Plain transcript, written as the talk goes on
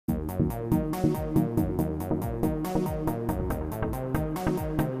Oh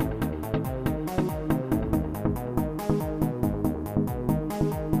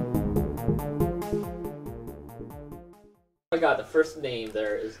my god, the first name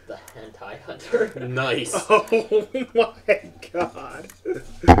there is the Hentai Hunter. Nice. Oh my god.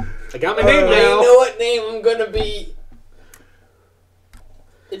 I got my name now. I know what name I'm gonna be.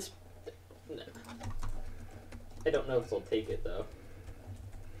 It's... No. I don't know if they'll take it, though.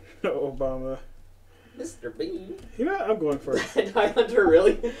 Obama. Mr. Bean. You know what? I'm going for it. Hentai Hunter,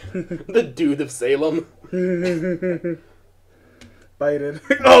 really? The dude of Salem. Biden.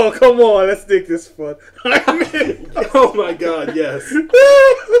 Oh, come on. Let's make this fun. Oh my god, yes.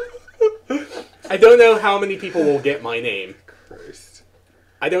 I don't know how many people will get my name. Christ.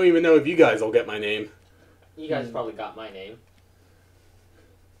 I don't even know if you guys will get my name. You guys probably got my name.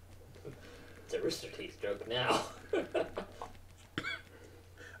 It's a Rooster Teeth joke now.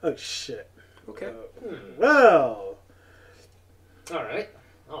 Oh, shit. Okay. Well. Alright,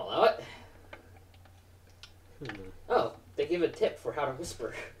 I'll allow it. Oh, they give a tip for how to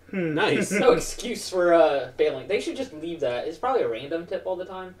whisper. Nice. No excuse for failing. They should just leave that. It's probably a random tip all the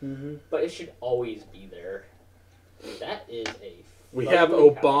time, but it should always be there. That is a... We have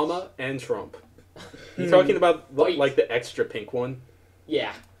Obama and Trump. You talking about like the extra pink one?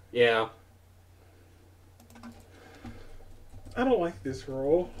 Yeah. Yeah. I don't like this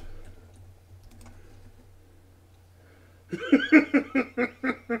roll.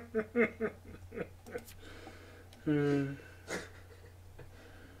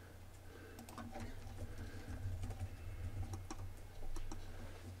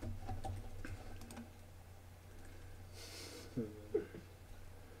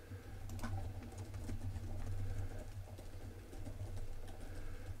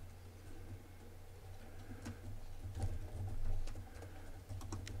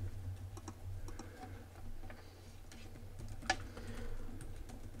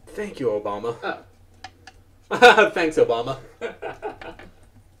 Thank you, Obama. Oh. Thanks, Obama.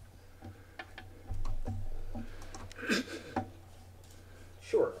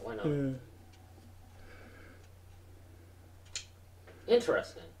 Sure, why not?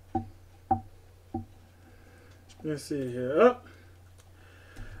 Interesting. Let's see here. Oh.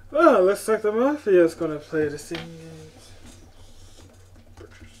 Well, looks like the Mafia is going to play the same games.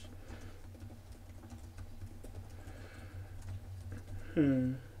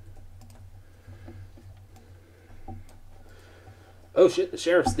 Oh shit, the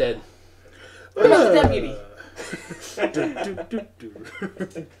sheriff's dead. What about the deputy?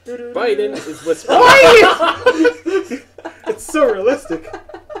 Biden is whispering. It's so realistic.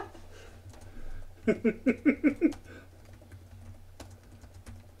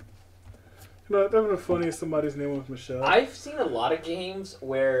 No, that would be funny if somebody's name was Michelle. I've seen a lot of games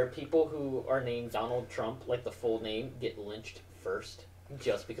where people who are named Donald Trump, like the full name, get lynched first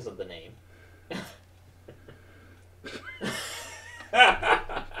just because of the name.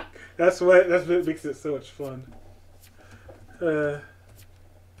 That's what makes it so much fun.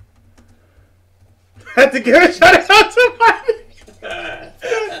 Had to give a shout out to Mike.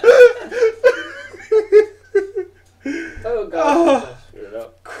 Oh god, I screwed it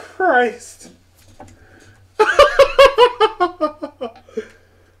up. Christ.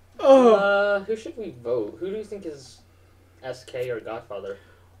 Who should we vote? Who do you think is SK or Godfather?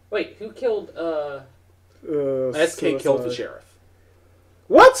 Wait, who killed SK killed the sheriff.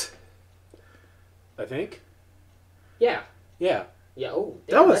 What? I think. Yeah. Yeah. Yeah, oh,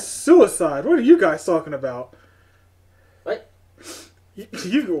 damn, That was suicide. What are you guys talking about? What?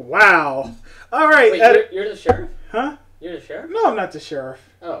 You wow. All right. Wait, you're the sheriff? Huh? You're the sheriff? No, I'm not the sheriff.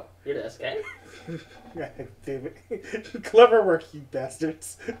 Oh, you're the SK? Damn it. Clever work, you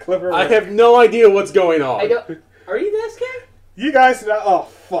bastards. Clever work. I have no idea what's going on. I don't... Are you the SK? You guys know... Oh,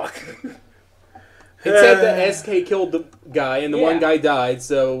 fuck. It said the SK killed the guy and the one guy died,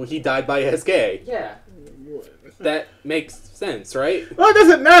 so he died by SK. Yeah. That makes sense, right? Well, it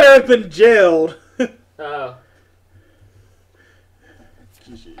doesn't matter. I've been jailed. Oh.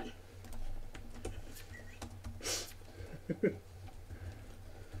 GG.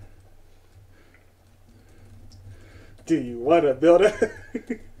 Do you want to build a...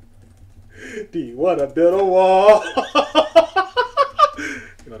 Do you want to build a wall?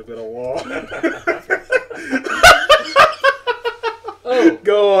 You want to build a wall? Oh.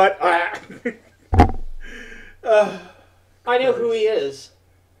 Go on. I know who he is.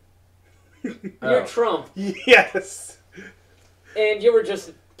 You're Trump. Yes. And you were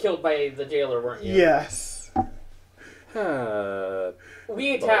just killed by the jailer, weren't you? Yes.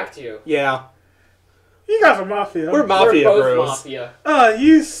 We attacked you. Yeah. You guys are mafia. We're mafia We're both bros. mafia.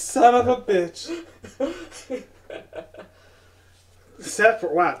 You son of a bitch. Except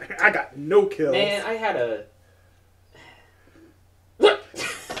for wow, I got no kills. Man, I had a.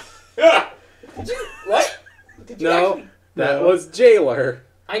 What? Did you No, actually... that was Jailer.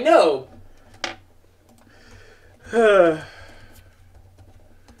 I know.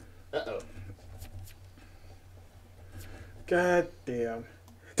 Uh-oh. God damn.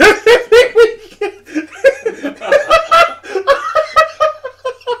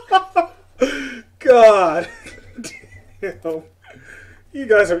 God damn. You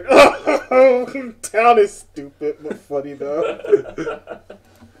guys are. Oh, Town is stupid, but funny though.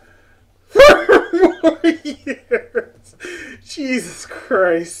 4 more years. Jesus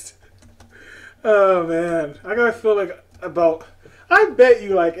Christ. Oh man, I gotta feel like about. I bet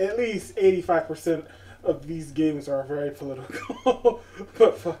you like at least 85% of these games are very political,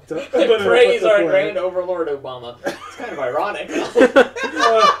 but fucked up. Praise our grand overlord Obama. It's kind of ironic.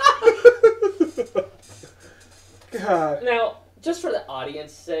 God. Now, just for the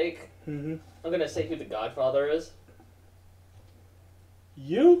audience's sake, Mm-hmm. I'm gonna say who the Godfather is.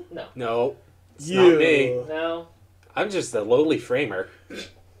 You? No. No, it's You. not me. No. I'm just a lowly framer.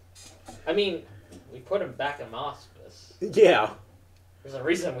 I mean, we put him back in hospice. Yeah. There's a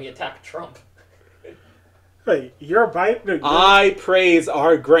reason we attacked Trump. Wait, you're Biden? I praise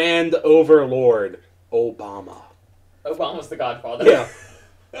our grand overlord, Obama. Obama's the Godfather.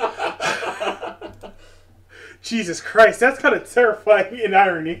 Yeah. Jesus Christ, that's kind of terrifying in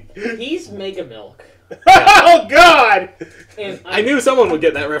irony. He's Mega Milk. Oh God! And I knew someone would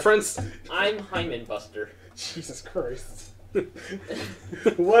get that reference. I'm Hyman Buster. Jesus Christ!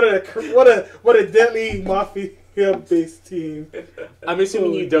 what a deadly mafia-based team. I'm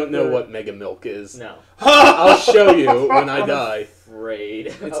assuming you don't know God. what Mega Milk is. No. I'll show you when I die. Afraid.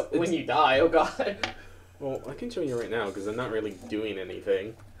 It's- when you die, oh God. Well, I can show you right now because I'm not really doing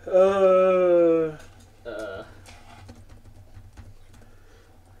anything.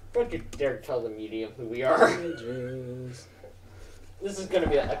 Don't you dare tell the medium who we are. This is gonna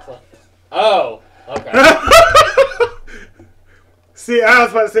be an excellent. Oh, okay. See, I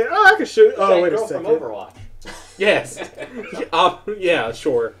was about to say, I can shoot. Oh, That wait a girl from second. Overwatch. Yes. Yeah,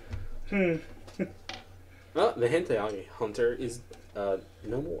 sure. Hmm. Well, the hentai hunter is no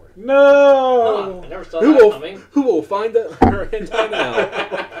more. No. I never saw that coming. Who will find her hentai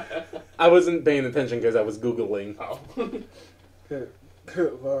now? I wasn't paying attention because I was Googling. Oh.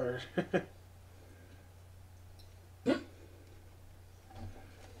 Good Lord.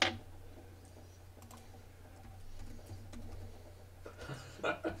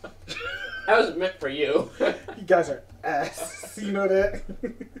 That was meant for you. You guys are ass. You know that?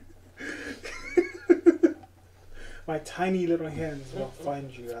 My tiny little hands will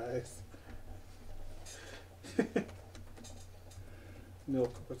find you guys.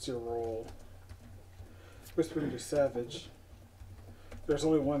 Milk, what's your role? Whispering to Savage. There's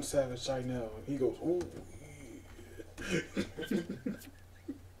only one Savage I know. He goes, ooh.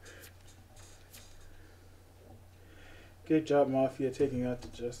 Good job, Mafia, taking out the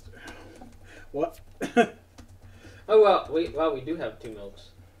Jester. What? Oh well, we do have 2 milks.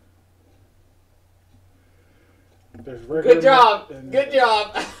 There's regular Good job. milk and- Good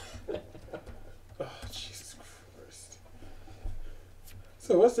job. Oh, Jesus Christ.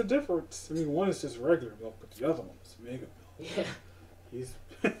 So what's the difference? I mean, one is just regular milk, but the other one is mega milk. Yeah. He's,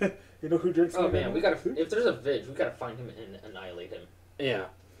 you know who drinks Oh mega man, milk? we gotta. If there's a Vidge, we gotta find him and annihilate him. Yeah.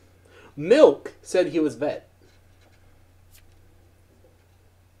 Milk said he was vet.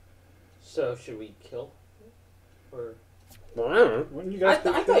 So should we kill? Or When you guys I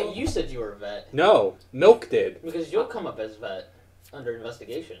pick thought Phil? you said you were a vet No, Milk did. because you'll come up as vet under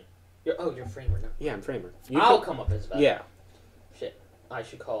investigation. You're framer now. Yeah, I'm framer. I'll come up as vet. Yeah. Shit, I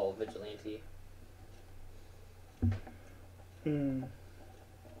should call vigilante. Hmm.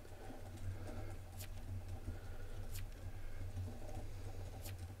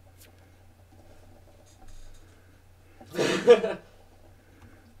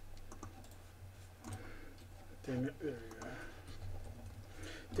 Damn it. There we go.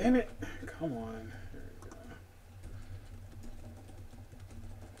 Damn it. Come on. There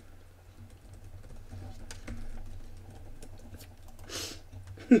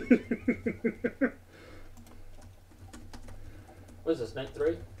we go. What is this, night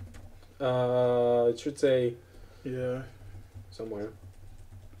 3? It should say Yeah. somewhere.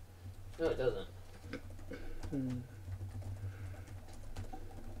 No, it doesn't. Hmm.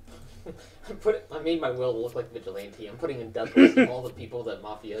 I made my will look like vigilante. I'm putting a death list of all the people that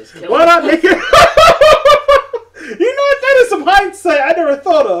Mafia has killed. Why not make it? You know what? That is some hindsight I never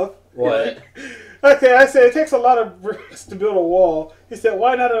thought of. What? Okay, I said it takes a lot of bricks to build a wall. He said,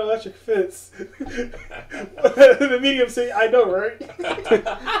 why not an electric fence? The medium said, I know, right?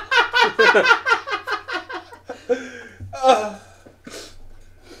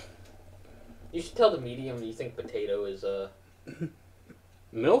 You should tell the medium you think potato is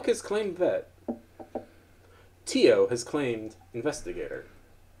Milk has claimed vet. Tio has claimed investigator.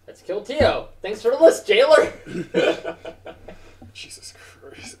 Let's kill Tio. Thanks for the list, jailer. Jesus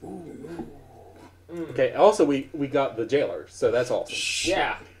Christ. Ooh. Okay, also we got the jailer, so that's awesome.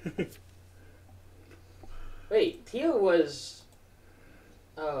 Yeah. Wait, Tio was...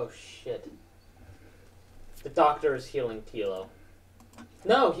 Oh, shit. The doctor is healing Tilo.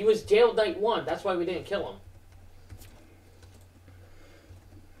 No, he was jailed night 1. That's why we didn't kill him.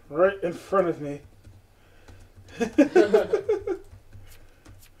 Right in front of me.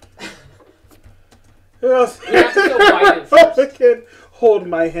 Who else? You have to kill Biden first. I can hold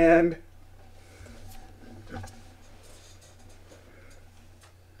my hand.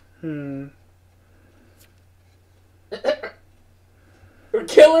 We're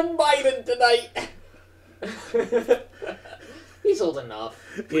killing Biden tonight. He's old enough.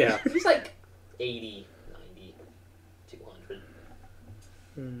 Yeah. He's like 80, 90, 200.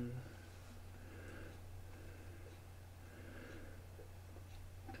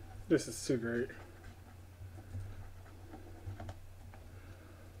 This is too great.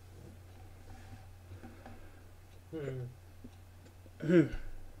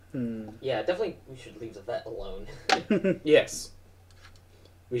 Yeah, definitely we should leave the vet alone. Yes.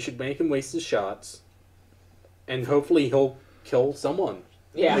 We should make him waste his shots. And hopefully he'll kill someone.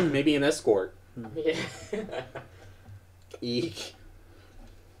 Yeah. Like maybe an escort. Yeah. Eek.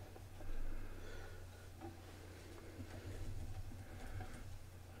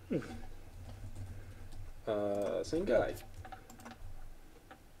 Same guy.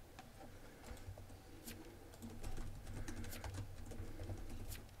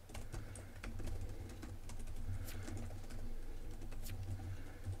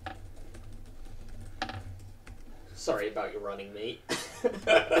 Sorry about your running mate.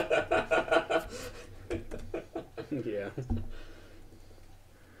 Yeah.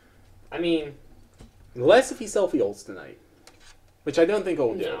 I mean... Less if he selfie-ults tonight. Which I don't think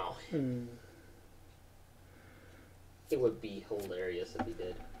he'll do. No. It would be hilarious if he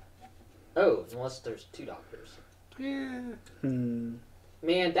did. Oh, unless there's 2 doctors. Yeah.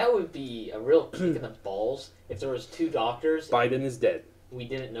 Man, that would be a real kick in the balls if there was 2 doctors. Biden is dead. We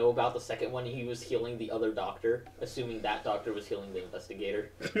didn't know about the second one. He was healing the other doctor, assuming that doctor was healing the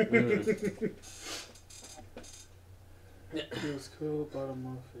investigator. It was cool, bottom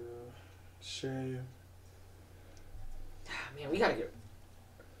off, shame. Man, we gotta get...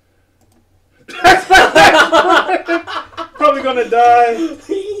 Probably gonna die.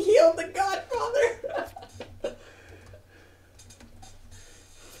 He healed the Godfather!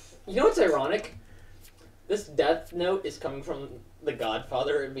 You know what's ironic? This death note is coming from the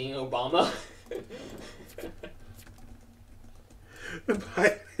Godfather and being Obama.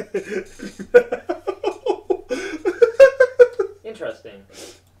 Interesting.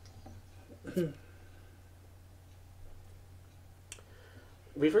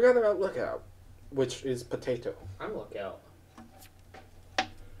 We forgot about Lookout, which is potato. I'm Lookout.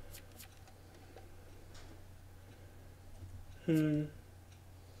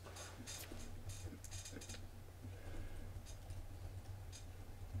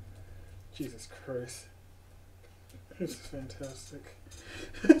 Jesus Christ. This is fantastic.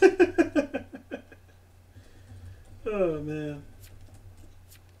 Oh, man.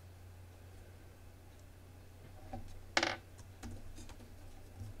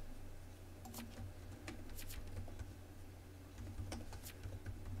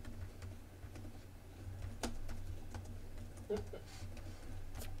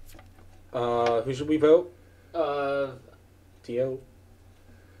 Who should we vote? Tio?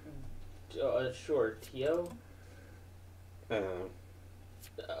 Sure, Tio? Oh,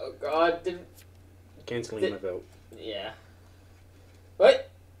 God, canceling my vote. Yeah. What?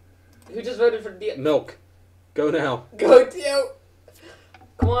 Who just voted for Tio? Milk. Go now. Go, Tio!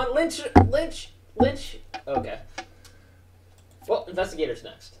 Come on, Lynch! Okay. Well, investigator's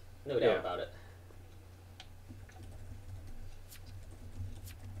next. No doubt about it.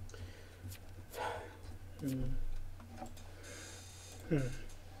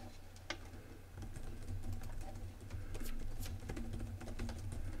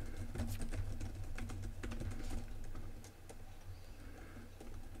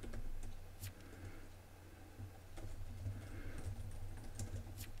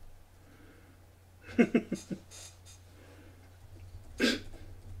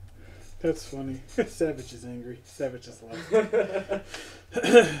 That's funny. Savage is angry. Savage is loud.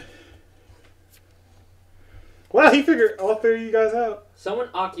 Wow, he figured all three of you guys out. Someone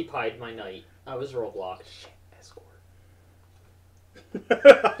occupied my night. I was roadblocked. Shit, escort.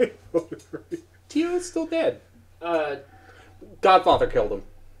 I voted for you. Tio is still dead. Godfather killed him.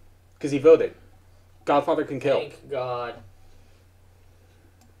 Because he voted. Godfather can kill. Thank God.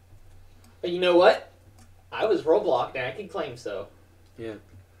 But you know what? I was roadblocked and I can claim so. Yeah.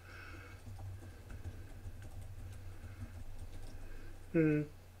 Hmm.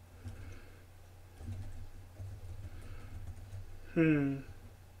 And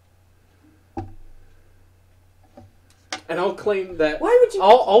I'll claim that. Why would you?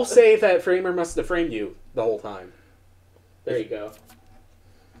 I'll say that Framer must have framed you the whole time. There you go.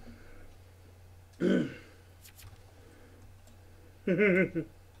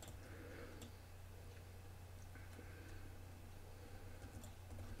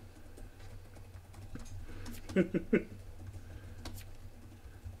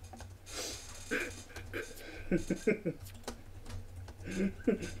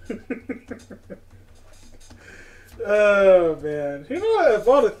 Oh man, you know what? Of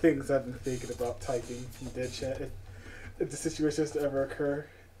all the things I've been thinking about typing in dead chat, if the situation was to ever occur,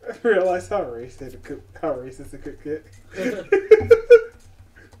 I realize how racist it could get.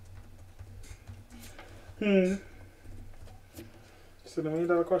 So the $1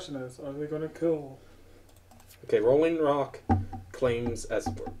 million question is: are they going to kill? Okay, Rolling Rock claims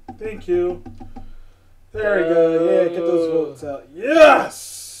escort. Thank you. There we go. Yeah, get those votes out.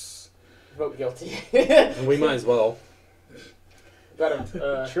 Yes. Vote guilty. And we might as well. Got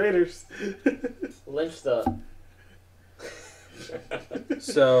him. Traitors. Lynch the.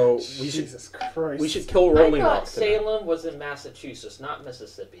 So Jesus Christ. we should kill I Rolling thought Rock tonight. Salem was in Massachusetts, not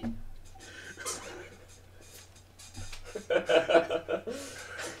Mississippi.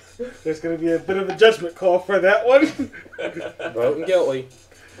 There's going to be a bit of a judgment call for that one. Voting guilty.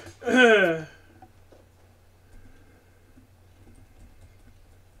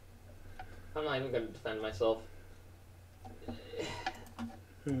 I'm not even going to defend myself.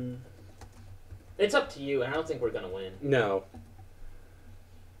 It's up to you, and I don't think we're going to win. No.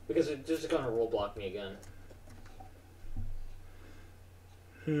 Because they're just going to roadblock me again.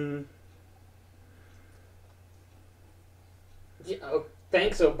 Yeah, oh,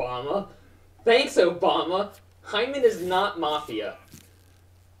 thanks, Obama. Thanks, Obama. Hyman is not mafia.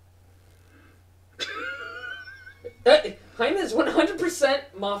 Hyman is 100%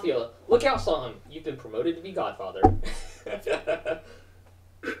 mafia. Look out, Salem. You've been promoted to be Godfather.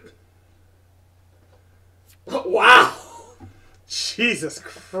 Wow! Jesus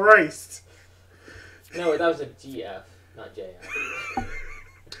Christ. No, that was a GF, not JF.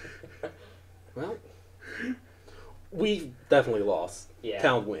 Well, we definitely lost. Yeah.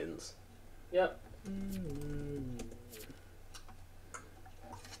 Town wins. Yep.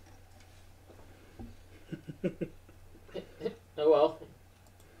 Oh well.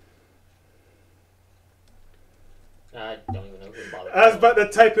 I don't even know who bothered. I was about to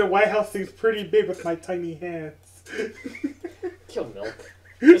type in White House seems pretty big with my tiny hands. Kill Milk.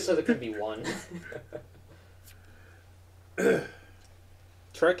 Just so there can be one.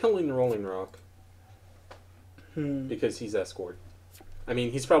 Try killing Rolling Rock. Because he's escort. I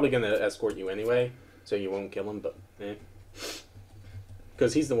mean, he's probably going to escort you anyway, so you won't kill him, but eh.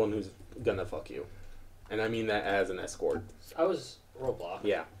 Because he's the one who's going to fuck you. And I mean that as an escort. I was roadblock.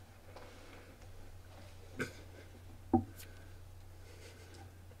 Yeah.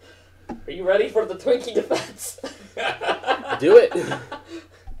 Are you ready for the Twinkie defense? Do it!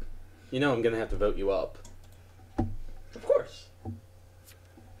 You know I'm going to have to vote you up. Of course.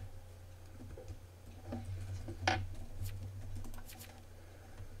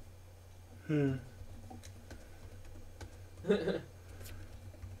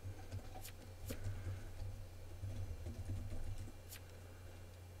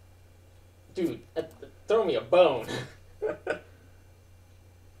 Dude, throw me a bone.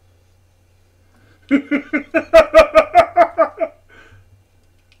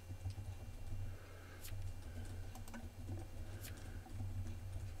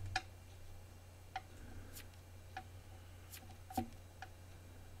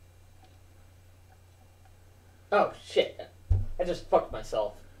 Oh shit! I just fucked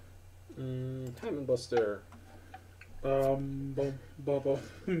myself. Hyman Buster. Bum, bum, bum,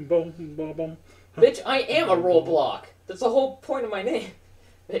 bum, bum, bum. Bitch, I am a roadblock. That's the whole point of my name.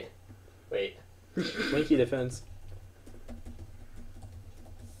 Wait. Winky defense.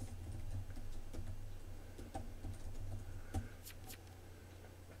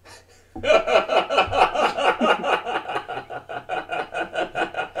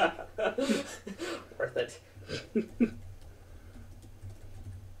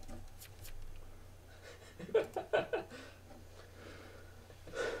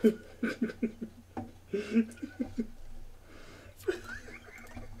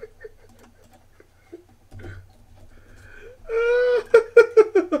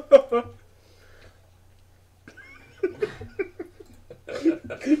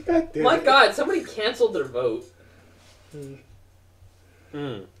 My God, somebody canceled their vote.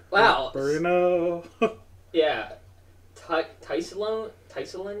 Wow. Bruno. Yeah.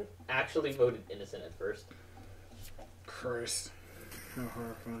 Tyson actually voted innocent at first. Christ. How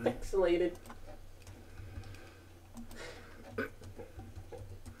horrifying. Pixelated.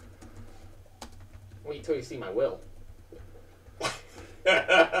 Wait till you see my will.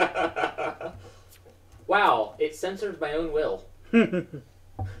 Wow, it censored my own will. Thank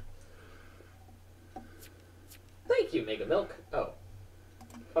you, Mega Milk. Oh.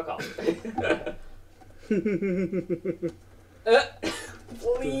 Fuck off.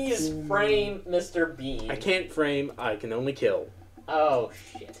 Please frame Mr. Bean. I can't frame, I can only kill. Oh,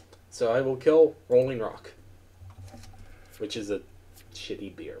 shit. So I will kill Rolling Rock. Which is a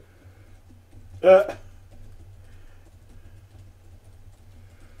shitty beer.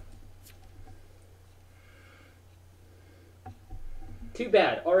 Too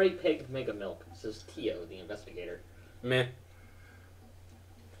bad. Already pegged Mega Milk, says Tio, the investigator. Meh.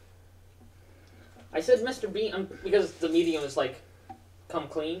 I said Mr. Bean because the medium is like, come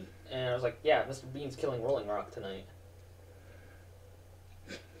clean, and I was like, yeah, Mr. Bean's killing Rolling Rock tonight.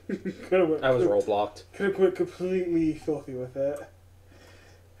 I was roll blocked. Could have quit completely filthy with that.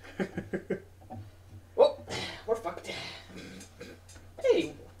 Well, we're fucked.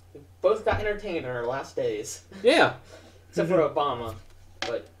 Hey, we both got entertained in our last days. Yeah. Except for Obama,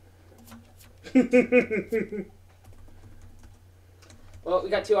 but... Well, we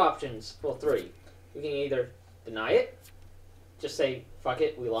got two options. Well, three. We can either deny it, just say, fuck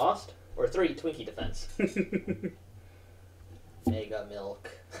it, we lost, or three, Twinkie defense. Mega Milk.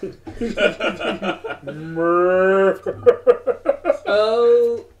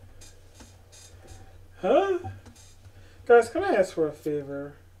 Oh. Huh? Guys, can I ask for a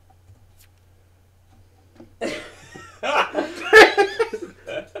favor?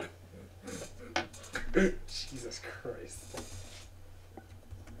 Jesus Christ.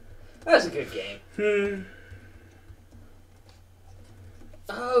 That was a good game.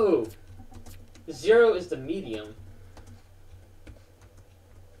 Oh. 0 is the medium.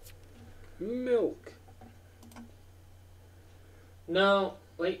 Milk. No,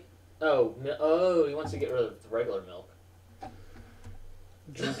 wait. Oh, oh, he wants to get rid of the regular milk.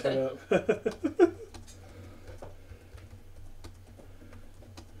 Drink it up.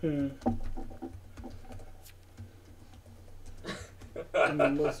 And the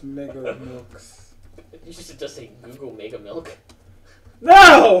most mega milks. You should just say Google Mega Milk.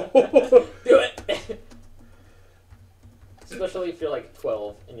 No! Do it! Especially if you're like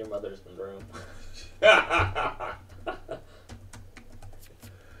 12 and your mother's in the room.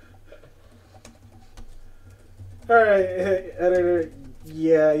 Alright, editor.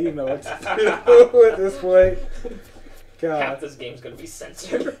 Yeah, you know what to do at this point. God. Half this game's gonna be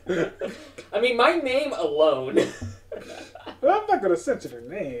censored. I mean, my name alone. Well, I'm not gonna censor the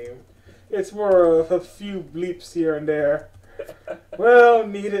name. It's more of a few bleeps here and there. Well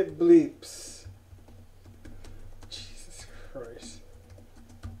needed bleeps. Jesus Christ.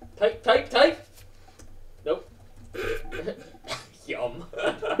 Type. Nope. Yum.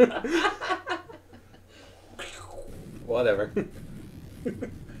 Whatever.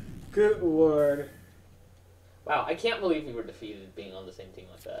 Good Lord. Wow, I can't believe we were defeated being on the same team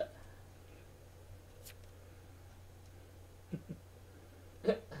like that.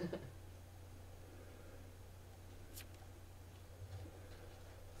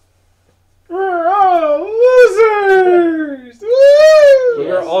 We're all losers! Woo! We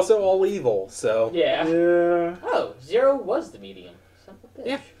are also all evil, so... Yeah. Yeah. Oh, 0 was the medium. Son of a bitch.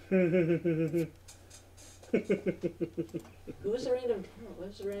 Yeah. Who was the random town? What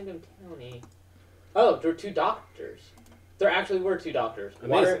was the random townie? Oh, there were two doctors. There actually were two doctors.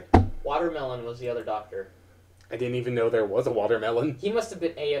 Amazing. Watermelon was the other doctor. I didn't even know there was a watermelon. He must have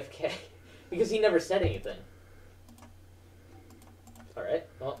been AFK because he never said anything. Alright,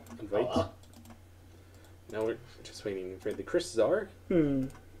 well. Invite. Now we're just waiting for the Chris Czar. Hmm.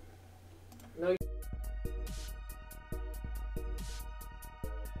 No.